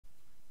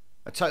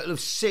A total of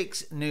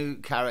 6 new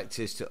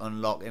characters to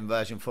unlock in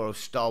version 4 of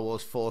Star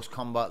Wars Force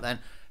Combat then.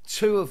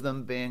 2 of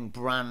them being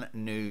brand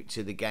new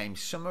to the game.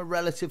 Some are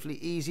relatively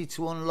easy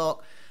to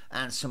unlock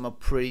and some are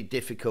pretty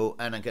difficult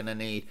and are going to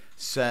need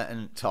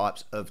certain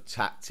types of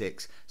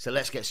tactics. So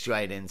let's get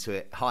straight into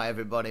it. Hi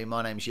everybody,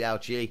 my name's G.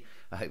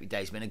 I hope your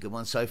day's been a good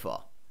one so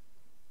far.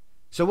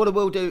 So what I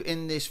will do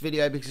in this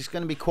video, because it's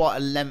going to be quite a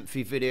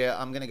lengthy video,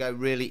 I'm going to go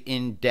really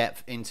in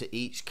depth into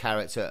each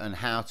character and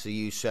how to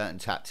use certain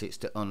tactics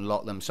to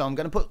unlock them. So I'm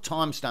going to put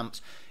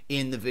timestamps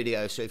in the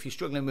video, so if you're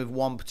struggling with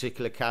one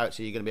particular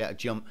character, you're going to be able to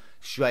jump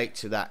straight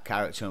to that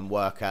character and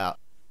work out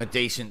a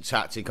decent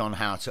tactic on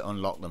how to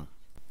unlock them.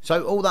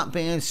 So all that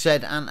being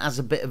said, and as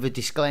a bit of a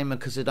disclaimer,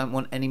 because I don't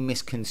want any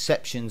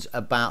misconceptions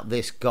about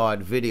this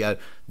guide video,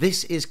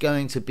 this is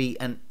going to be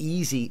an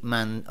easy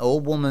man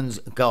or woman's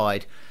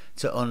guide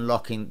to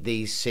unlocking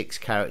these 6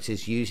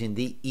 characters using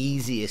the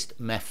easiest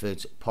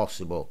methods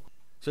possible.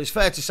 So it's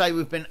fair to say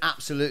we've been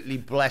absolutely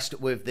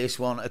blessed with this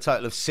one. A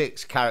total of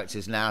 6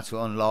 characters now to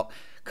unlock.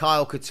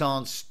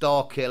 Katarn,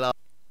 Starkiller,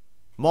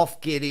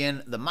 Moff,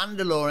 Gideon, the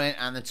Mandalorian,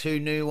 and the 2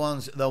 new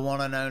ones, the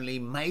one and only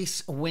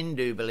Mace,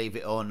 Windu, believe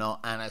it or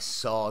not, and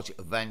Asajj,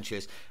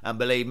 Ventress. And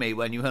believe me,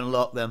 when you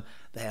unlock them,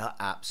 they are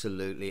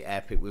absolutely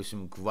epic with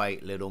some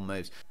great little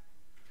moves.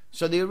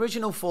 So the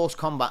original Force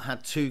Combat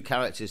had 2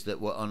 characters that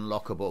were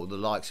unlockable, the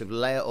likes of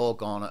Leia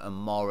Organa and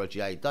Mara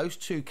Jade. Those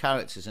 2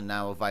 characters are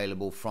now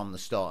available from the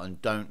start and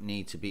don't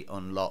need to be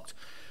unlocked.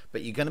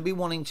 But you're going to be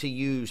wanting to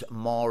use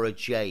Mara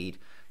Jade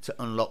to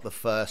unlock the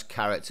first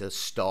character,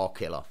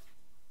 Starkiller.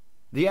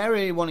 The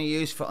area you want to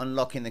use for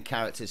unlocking the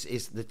characters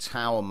is the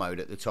tower mode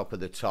at the top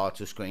of the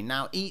title screen.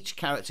 Now each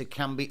character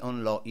can be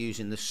unlocked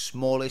using the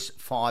smallest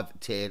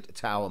 5-tiered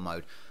tower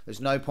mode.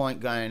 There's no point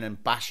going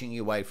and bashing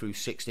your way through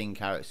 16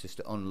 characters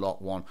to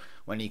unlock one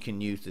when you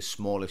can use the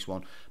smallest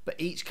one. But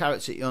each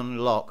character you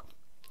unlock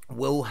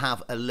will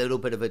have a little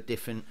bit of a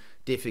different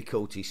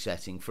difficulty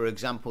setting. For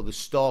example, the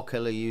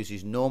Starkiller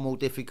uses normal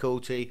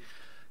difficulty,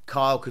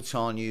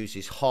 Katarn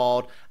uses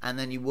hard, and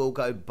then you will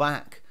go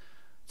back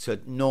to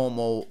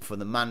normal for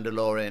the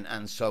Mandalorian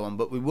and so on,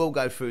 but we will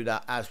go through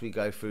that as we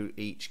go through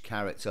each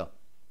character.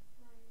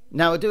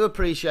 Now I do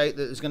appreciate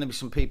that there's going to be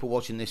some people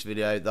watching this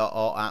video that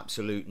are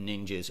absolute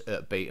ninjas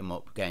at beat 'em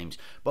up games,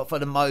 but for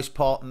the most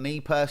part, me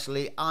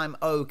personally, I'm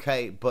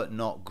okay but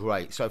not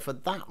great. So for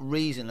that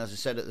reason, as I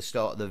said at the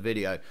start of the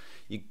video,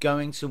 you're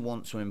going to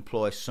want to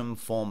employ some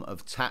form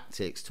of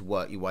tactics to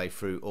work your way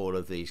through all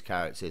of these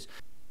characters.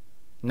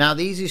 Now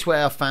the easiest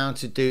way I've found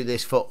to do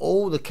this for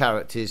all the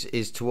characters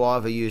is to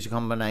either use a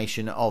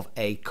combination of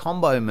a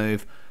combo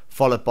move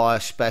followed by a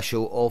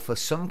special, or for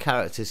some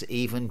characters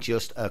even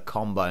just a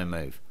combo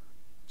move.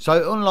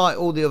 So unlike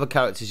all the other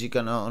characters you're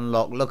going to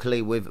unlock,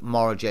 luckily with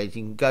Mara Jade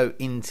you can go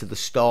into the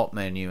start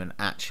menu and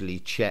actually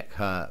check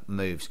her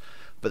moves.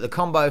 But the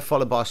combo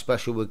followed by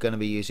special we're going to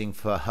be using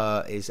for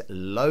her is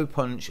low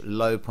punch,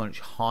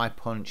 high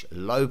punch,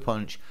 low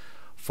punch,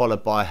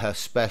 followed by her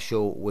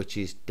special, which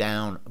is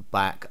down,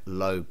 back,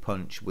 low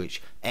punch,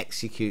 which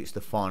executes the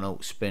final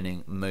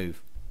spinning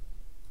move.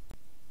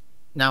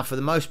 Now for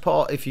the most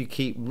part, if you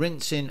keep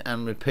rinsing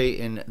and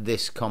repeating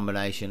this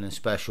combination and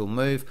special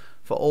move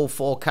for all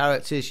 4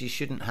 characters, you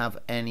shouldn't have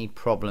any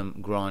problem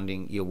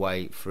grinding your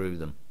way through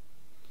them.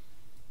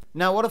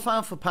 Now what I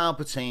found for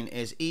Palpatine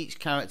is each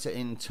character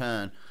in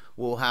turn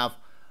will have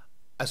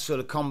a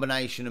sort of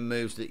combination of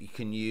moves that you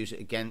can use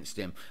against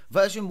him.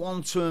 Version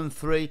 1, 2 and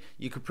 3,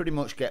 you could pretty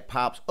much get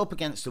Palps up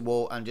against the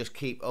wall and just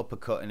keep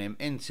uppercutting him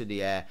into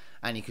the air,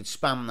 and you could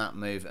spam that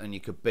move and you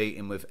could beat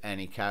him with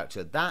any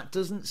character. That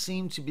doesn't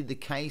seem to be the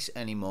case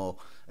anymore,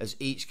 as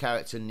each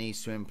character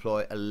needs to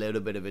employ a little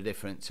bit of a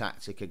different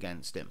tactic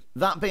against him.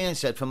 That being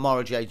said, for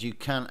Mara Jade you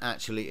can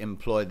actually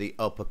employ the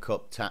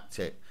uppercut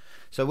tactic.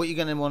 So what you're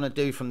going to want to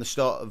do from the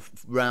start of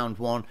round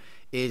 1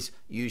 is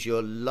use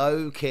your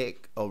low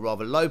kick, or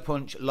rather low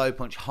punch,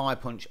 high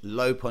punch,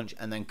 low punch,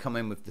 and then come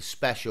in with the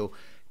special.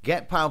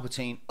 Get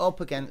Palpatine up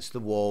against the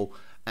wall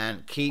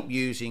and keep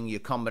using your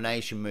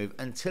combination move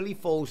until he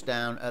falls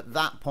down. At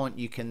that point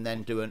you can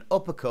then do an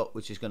uppercut,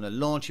 which is going to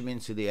launch him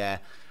into the air,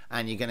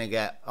 and you're going to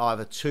get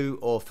either 2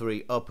 or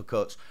 3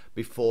 uppercuts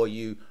before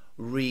you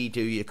redo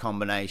your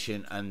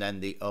combination and then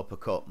the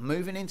uppercut.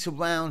 Moving into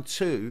round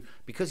 2,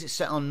 because it's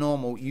set on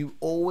normal, you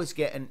always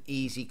get an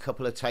easy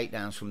couple of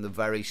takedowns from the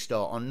very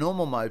start. On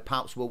normal mode,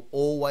 Palps will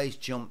always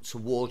jump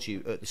towards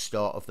you at the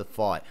start of the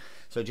fight,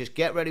 so just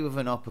get ready with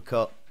an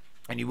uppercut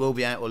and you will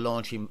be able to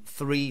launch him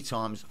 3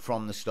 times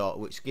from the start,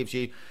 which gives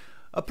you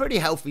a pretty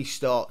healthy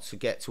start to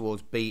get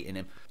towards beating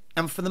him.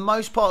 And for the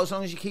most part, as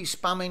long as you keep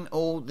spamming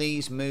all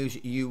these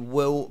moves, you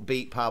will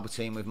beat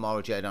Palpatine with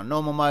Mara Jade on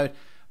normal mode,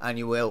 and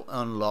you will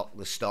unlock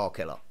the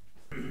Starkiller.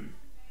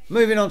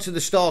 Moving on to the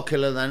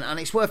Starkiller then, and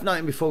it's worth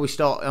noting before we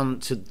start on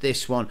to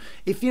this one,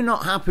 if you're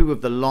not happy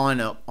with the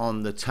lineup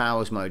on the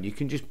towers mode, you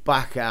can just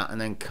back out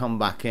and then come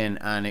back in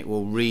and it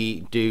will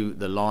redo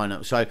the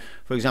lineup. So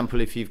for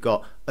example, if you've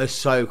got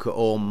Ahsoka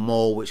or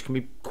Maul, which can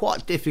be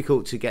quite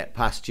difficult to get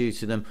past due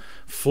to them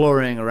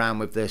flurrying around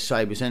with their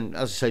sabers. And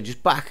as I say,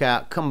 just back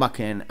out, come back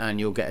in, and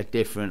you'll get a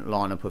different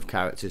lineup of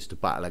characters to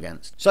battle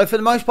against. So for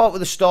the most part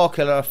with the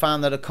Starkiller, I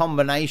found that a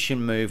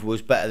combination move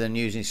was better than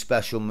using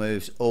special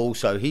moves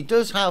also. He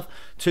does have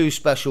 2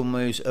 special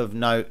moves of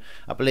note.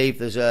 I believe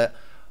there's a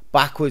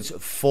backwards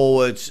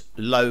forwards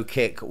low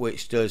kick,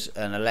 which does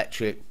an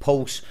electric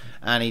pulse,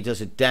 and he does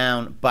a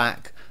down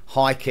back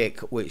high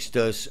kick, which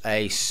does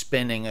a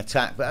spinning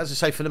attack. But as I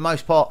say, for the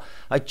most part,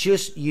 I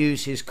just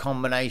use his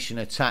combination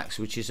attacks,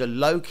 which is a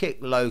low kick,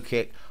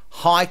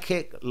 high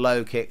kick,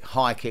 low kick,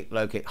 high kick,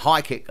 low kick,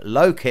 high kick,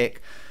 low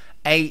kick,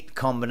 8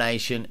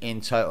 combination in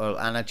total,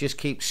 and I just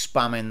keep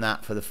spamming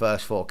that for the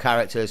first 4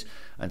 characters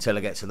until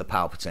I get to the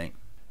Palpatine.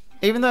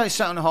 Even though it's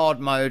set on hard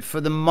mode,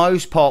 for the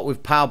most part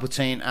with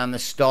Palpatine and the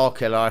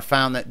Starkiller, I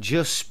found that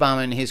just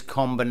spamming his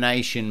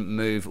combination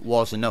move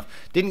was enough.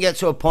 Didn't get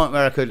to a point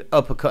where I could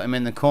uppercut him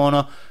in the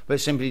corner, but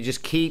simply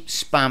just keep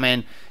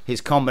spamming his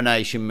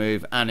combination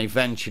move and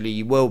eventually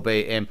you will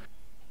beat him.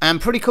 And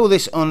pretty cool,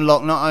 this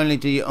unlock, not only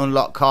do you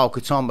unlock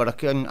Katarn, but I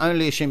can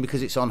only assume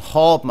because it's on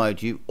hard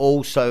mode, you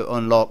also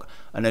unlock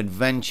an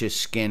adventure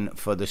skin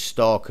for the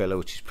Starkiller,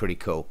 which is pretty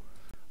cool.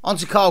 On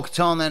to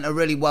Katarn then, a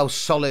really well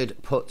solid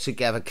put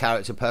together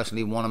character,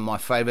 personally one of my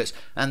favourites,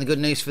 and the good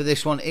news for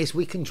this one is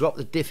we can drop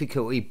the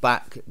difficulty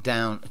back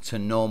down to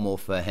normal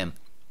for him.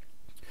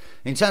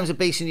 In terms of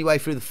beasting your way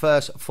through the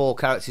first 4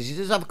 characters, he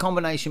does have a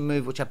combination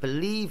move which I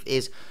believe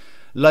is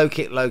low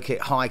kick,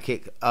 high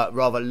kick,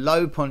 rather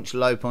low punch,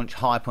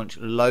 high punch,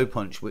 low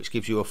punch, which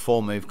gives you a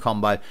 4 move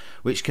combo,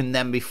 which can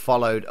then be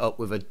followed up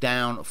with a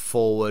down,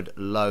 forward,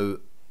 low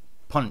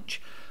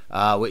punch.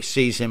 Which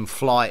sees him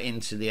fly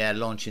into the air,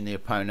 launching the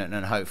opponent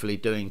and hopefully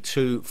doing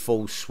 2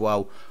 full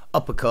swell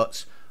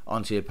uppercuts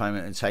onto the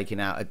opponent and taking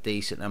out a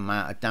decent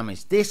amount of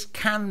damage. This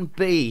can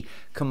be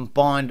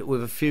combined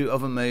with a few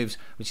other moves,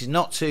 which is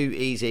not too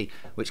easy,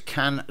 which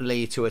can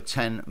lead to a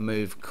 10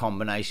 move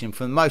combination.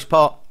 For the most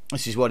part,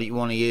 this is what you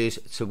want to use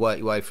to work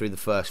your way through the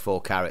first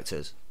 4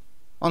 characters.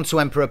 On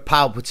to Emperor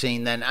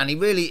Palpatine then, and he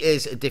really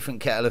is a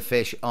different kettle of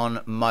fish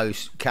on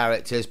most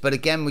characters, but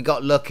again we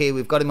got lucky,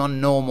 we've got him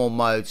on normal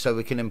mode so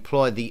we can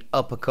employ the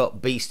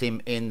uppercut, beast him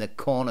in the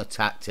corner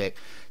tactic.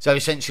 So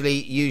essentially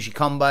use your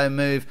combo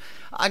move.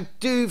 I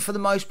do for the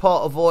most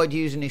part avoid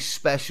using his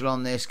special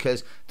on this because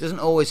it doesn't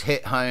always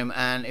hit home,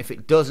 and if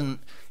it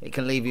doesn't, it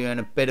can leave you in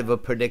a bit of a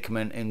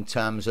predicament in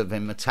terms of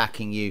him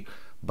attacking you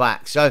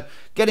back. So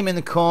get him in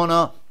the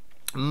corner,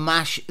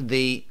 mash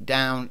the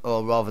down,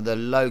 or rather the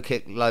low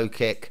kick,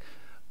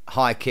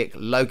 high kick,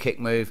 low kick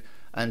move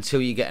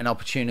until you get an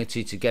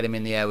opportunity to get him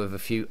in the air with a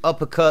few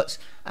uppercuts,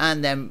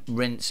 and then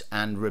rinse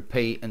and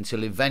repeat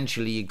until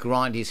eventually you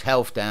grind his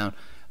health down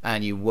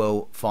and you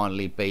will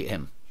finally beat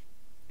him.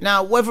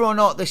 Now, whether or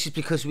not this is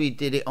because we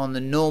did it on the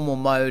normal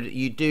mode,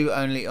 you do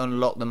only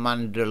unlock the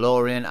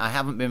Mandalorian. I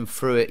haven't been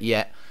through it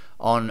yet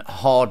on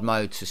hard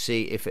mode to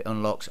see if it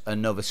unlocks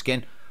another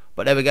skin.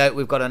 But there we go,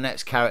 we've got our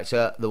next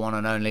character, the one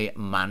and only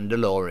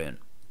Mandalorian.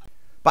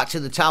 Back to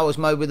the Towers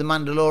mode with the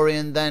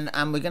Mandalorian then,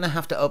 and we're going to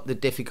have to up the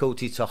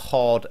difficulty to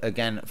hard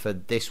again for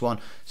this one.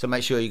 So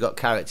make sure you've got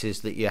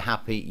characters that you're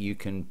happy you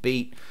can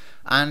beat.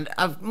 And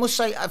I must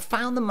say, I've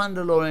found the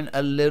Mandalorian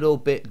a little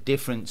bit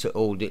different to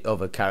all the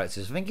other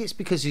characters. I think it's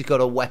because he's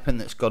got a weapon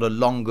that's got a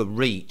longer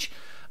reach,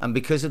 and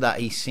because of that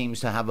he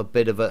seems to have a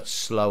bit of a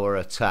slower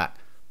attack.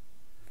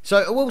 So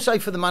I will say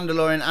for the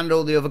Mandalorian and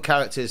all the other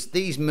characters,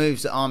 these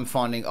moves that I'm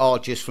finding are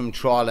just from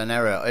trial and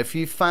error. If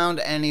you found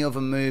any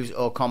other moves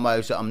or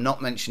combos that I'm not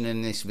mentioning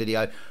in this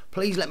video,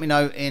 please let me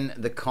know in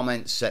the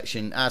comments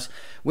section. As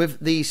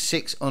with these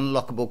 6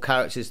 unlockable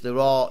characters, there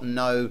are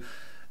no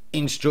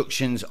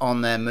instructions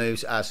on their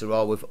moves as there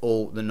are with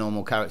all the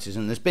normal characters,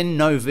 and there's been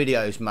no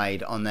videos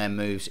made on their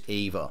moves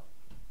either.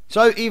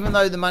 So even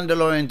though the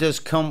Mandalorian does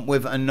come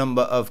with a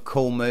number of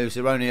cool moves,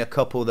 there are only a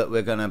couple that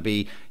we're going to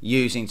be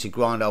using to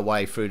grind our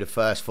way through the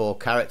first 4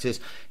 characters.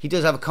 He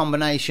does have a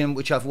combination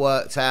which I've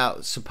worked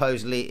out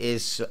supposedly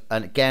is,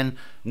 and again,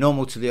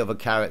 normal to the other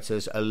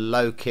characters, a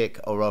low kick,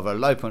 or rather a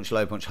low punch,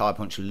 high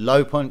punch,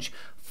 low punch,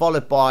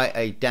 followed by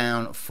a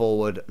down,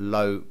 forward,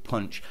 low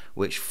punch,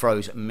 which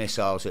throws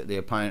missiles at the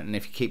opponent. And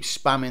if you keep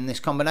spamming this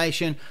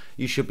combination,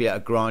 you should be able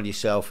to grind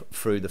yourself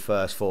through the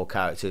first 4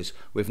 characters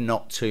with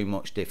not too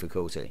much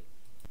difficulty.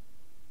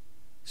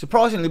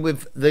 Surprisingly,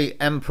 with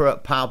the Emperor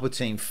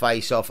Palpatine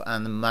face-off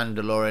and the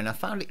Mandalorian, I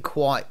found it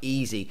quite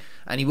easy,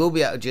 and you will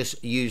be able to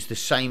just use the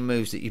same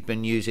moves that you've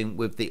been using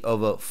with the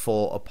other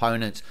 4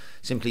 opponents.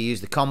 Simply use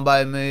the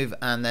combo move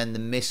and then the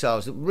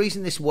missiles. The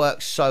reason this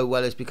works so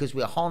well is because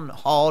we're on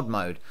hard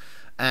mode,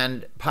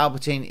 and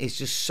Palpatine is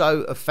just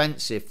so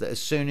offensive that as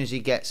soon as he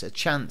gets a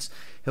chance,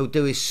 he'll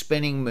do his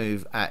spinning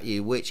move at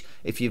you, which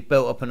if you've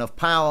built up enough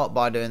power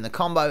by doing the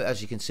combo,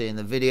 as you can see in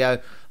the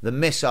video, the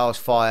missiles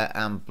fire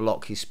and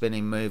block his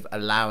spinning move,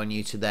 allowing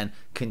you to then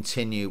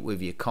continue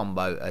with your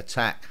combo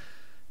attack.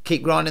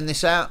 Keep grinding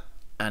this out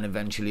and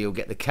eventually you'll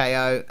get the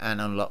KO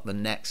and unlock the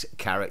next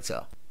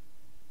character.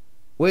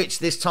 which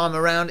this time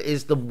around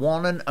is the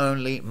one and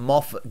only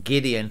Moff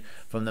Gideon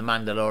from the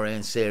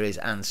Mandalorian series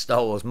and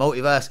Star Wars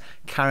multiverse,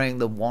 carrying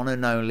the one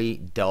and only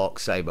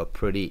Darksaber.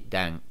 Pretty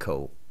dang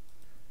cool.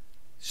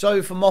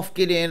 So for Moff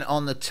Gideon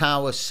on the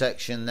tower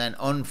section then,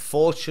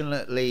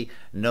 unfortunately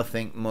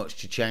nothing much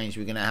to change.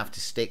 We're going to have to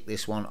stick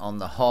this one on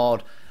the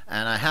hard,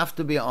 and I have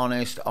to be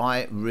honest,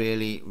 I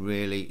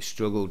really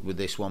struggled with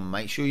this one.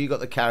 Make sure you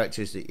got the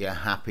characters that you're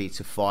happy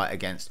to fight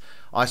against.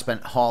 I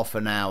spent half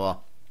an hour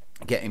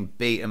getting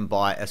beaten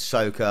by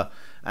Ahsoka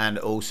and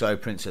also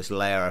Princess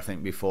Leia, I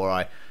think, before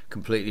I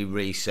completely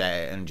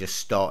reset it and just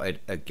started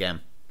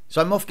again.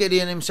 So Moff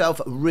Gideon himself,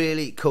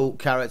 really cool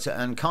character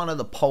and kind of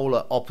the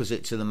polar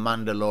opposite to the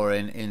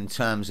Mandalorian in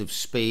terms of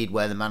speed.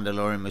 Where the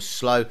Mandalorian was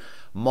slow,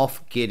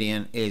 Moff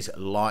Gideon is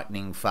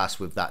lightning fast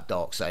with that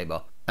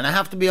Darksaber. And I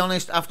have to be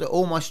honest, after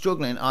all my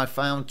struggling, I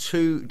found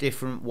two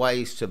different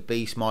ways to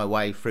beast my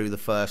way through the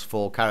first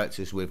 4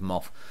 characters with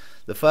Moff.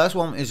 The first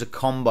one is a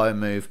combo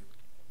move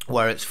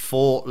where it's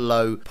 4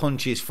 low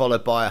punches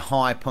followed by a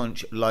high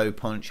punch, low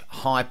punch,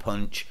 high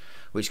punch,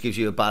 which gives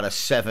you about a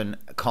 7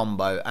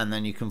 combo, and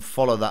then you can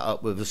follow that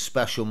up with a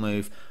special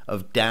move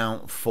of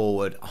down,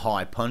 forward,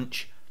 high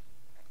punch,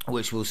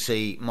 which will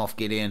see Moff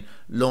Gideon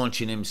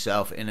launching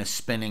himself in a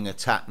spinning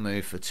attack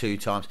move for 2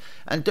 times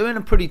and doing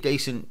a pretty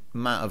decent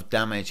amount of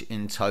damage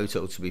in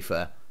total, to be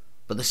fair.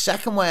 But the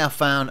second way I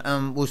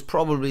found was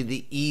probably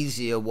the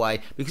easier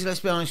way, because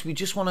let's be honest, we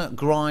just want to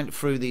grind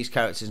through these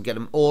characters and get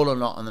them all or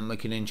not, and then we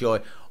can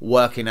enjoy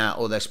working out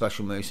all their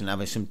special moves and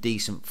having some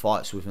decent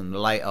fights with them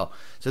later.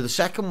 So the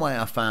second way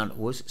I found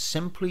was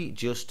simply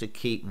just to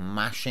keep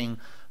mashing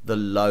the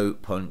low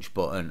punch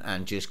button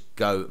and just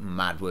go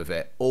mad with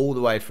it all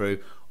the way through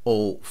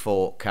all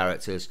 4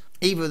 characters.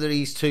 Either of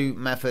these 2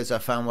 methods I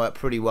found work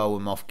pretty well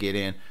with Moff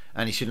Gideon,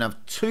 and he shouldn't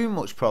have too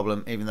much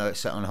problem, even though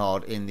it's set on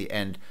hard, in the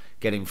end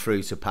getting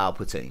through to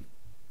Palpatine.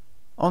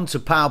 On to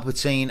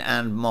Palpatine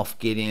and Moff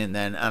Gideon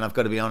then, and I've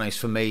got to be honest,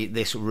 for me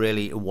this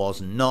really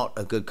was not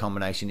a good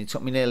combination. It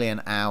took me nearly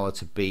an hour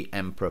to beat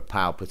Emperor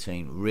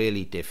Palpatine,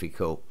 really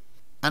difficult.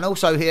 And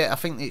also here, I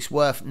think it's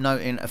worth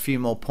noting a few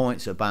more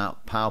points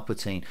about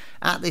Palpatine.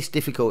 At this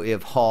difficulty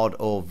of hard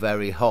or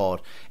very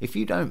hard, if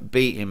you don't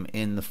beat him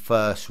in the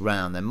first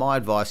round, then my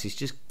advice is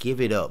just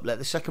give it up. Let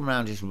the second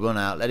round just run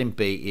out, let him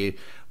beat you,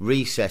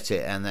 reset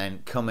it, and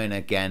then come in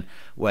again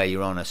where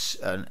you're on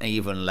an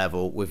even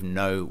level with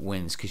no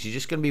wins, because you're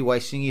just going to be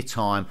wasting your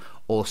time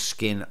or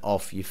skin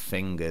off your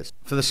fingers.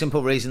 For the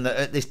simple reason that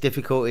at this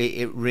difficulty,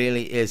 it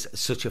really is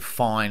such a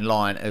fine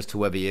line as to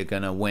whether you're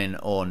going to win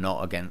or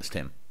not against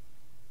him.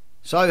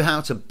 So how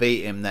to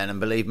beat him then,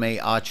 and believe me,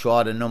 I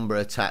tried a number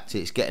of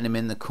tactics, getting him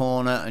in the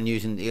corner and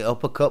using the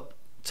uppercut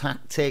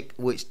tactic,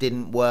 which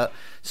didn't work.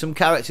 Some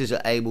characters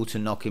are able to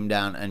knock him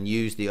down and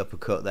use the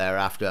uppercut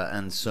thereafter,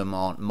 and some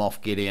aren't. Moff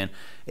Gideon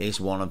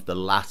is one of the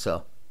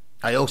latter.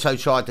 I also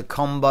tried the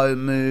combo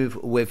move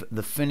with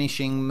the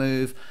finishing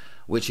move,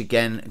 which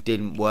again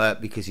didn't work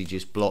because he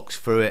just blocks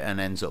through it and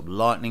ends up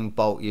lightning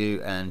bolt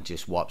you and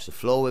just wipes the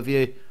floor with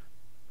you.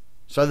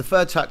 So the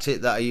third tactic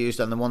that I used,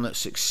 and the one that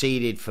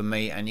succeeded for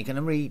me, and you're going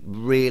to need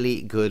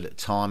really good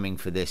timing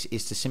for this,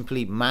 is to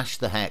simply mash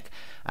the heck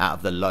out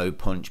of the low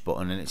punch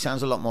button. And it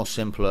sounds a lot more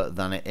simpler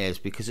than it is,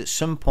 because at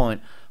some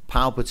point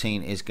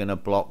Palpatine is going to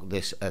block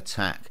this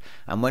attack,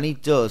 and when he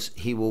does,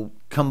 he will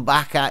come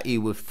back at you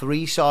with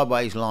 3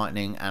 sideways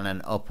lightning and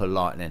an upper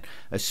lightning.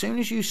 As soon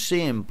as you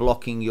see him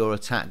blocking your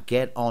attack,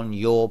 get on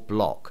your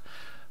block.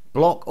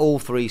 Block all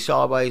 3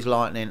 sideways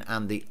lightning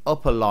and the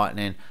upper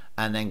lightning,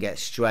 and then get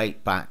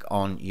straight back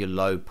on your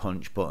low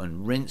punch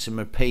button. Rinse and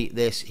repeat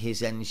this.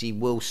 His energy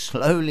will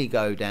slowly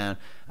go down,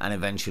 and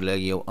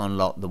eventually you'll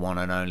unlock the one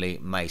and only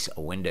Mace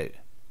Windu.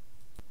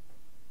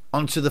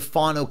 On to the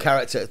final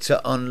character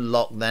to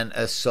unlock then,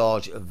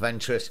 Asajj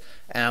Ventress,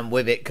 and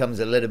with it comes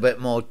a little bit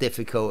more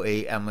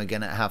difficulty, and we're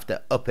going to have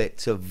to up it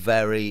to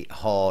very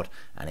hard,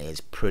 and it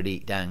is pretty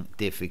dang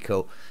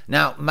difficult.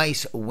 Now,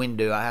 Mace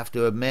Windu, I have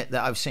to admit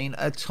that I've seen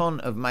a ton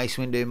of Mace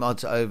Windu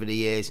mods over the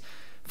years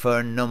for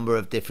a number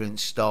of different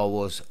Star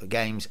Wars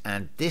games,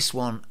 and this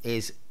one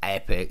is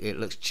epic. It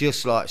looks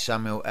just like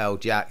Samuel L.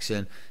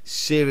 Jackson.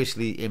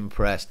 Seriously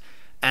impressed.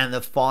 And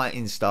the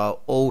fighting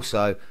style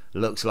also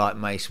looks like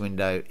Mace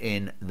Windu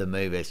in the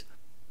movies.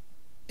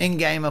 In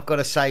game, I've got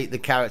to say, the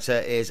character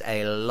is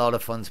a lot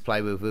of fun to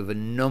play with a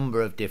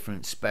number of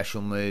different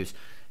special moves,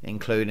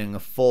 including a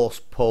force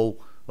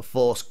pull, a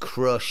force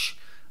crush,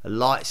 a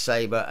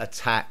lightsaber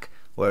attack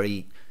where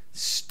he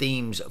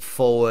steams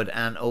forward,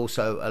 and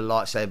also a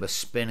lightsaber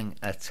spinning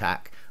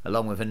attack,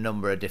 along with a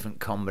number of different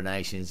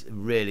combinations. It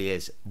really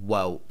is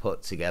well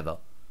put together.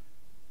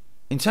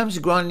 In terms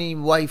of grinding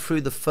your way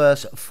through the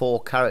first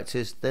 4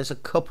 characters, there's a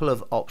couple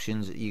of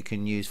options that you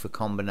can use for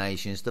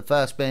combinations. The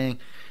first being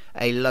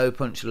a low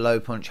punch,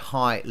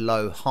 high,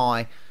 low,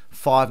 high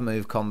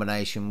 5-move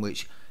combination,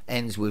 which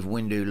ends with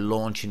Windu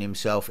launching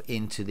himself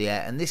into the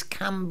air, and this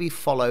can be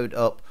followed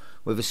up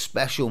with a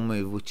special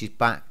move which is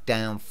back,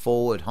 down,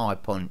 forward, high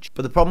punch.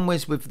 But the problem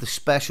is with the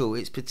special,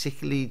 it's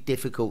particularly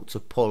difficult to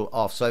pull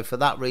off. So for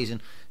that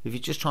reason, if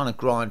you're just trying to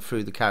grind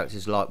through the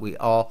characters like we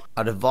are,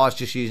 I'd advise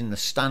just using the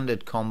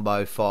standard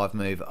combo 5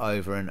 move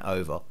over and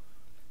over.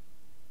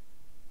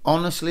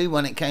 Honestly,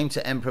 when it came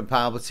to Emperor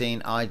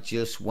Palpatine, I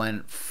just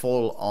went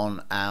full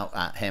on out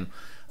at him,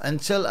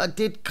 until I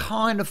did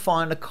kind of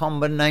find a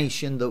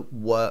combination that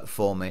worked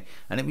for me,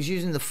 and it was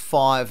using the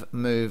 5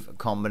 move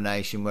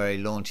combination where he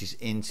launches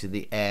into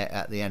the air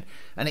at the end,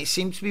 and it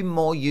seemed to be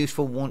more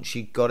useful once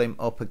you got him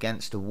up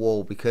against a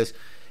wall, because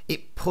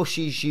it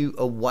pushes you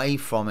away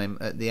from him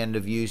at the end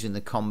of using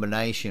the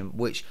combination,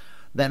 which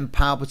then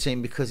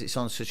Palpatine, because it's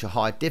on such a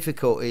high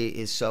difficulty,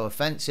 is so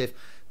offensive,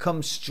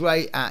 comes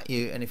straight at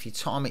you, and if you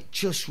time it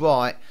just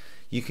right,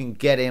 you can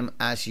get him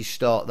as you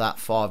start that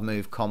 5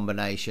 move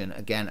combination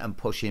again and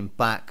push him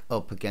back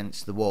up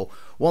against the wall.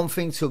 One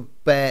thing to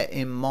bear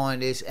in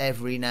mind is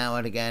every now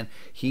and again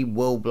he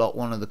will block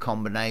one of the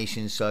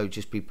combinations, so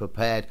just be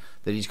prepared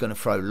that he's going to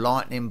throw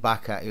lightning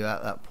back at you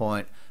at that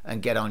point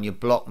and get on your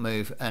block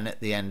move, and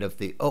at the end of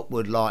the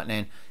upward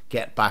lightning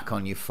get back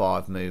on your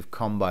 5 move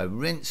combo.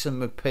 Rinse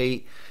and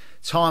repeat.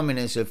 Timing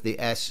is of the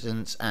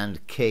essence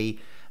and key,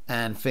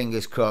 and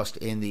fingers crossed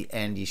in the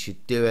end you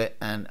should do it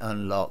and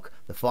unlock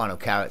the final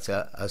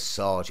character,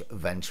 Asajj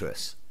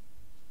Ventress.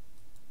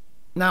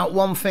 Now,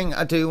 one thing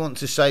I do want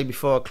to say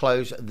before I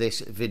close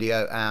this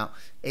video out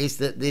is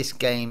that this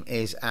game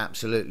is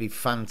absolutely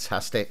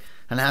fantastic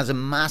and has a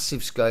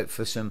massive scope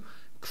for some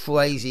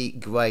crazy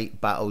great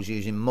battles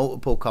using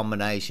multiple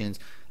combinations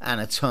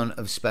and a ton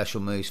of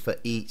special moves for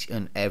each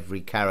and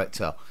every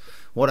character.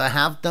 What I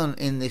have done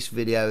in this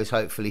video is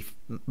hopefully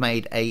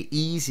made a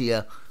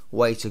easier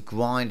way to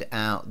grind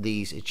out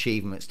these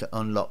achievements to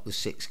unlock the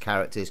 6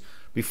 characters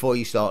before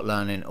you start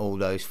learning all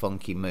those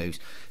funky moves.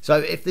 So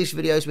if this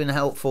video has been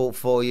helpful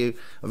for you,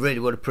 I really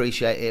would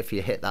appreciate it if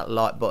you hit that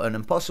like button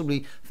and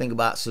possibly think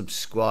about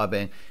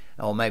subscribing,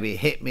 or maybe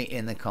hit me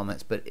in the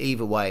comments. But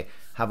either way,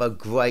 have a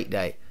great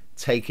day,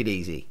 take it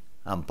easy,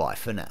 and bye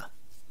for now.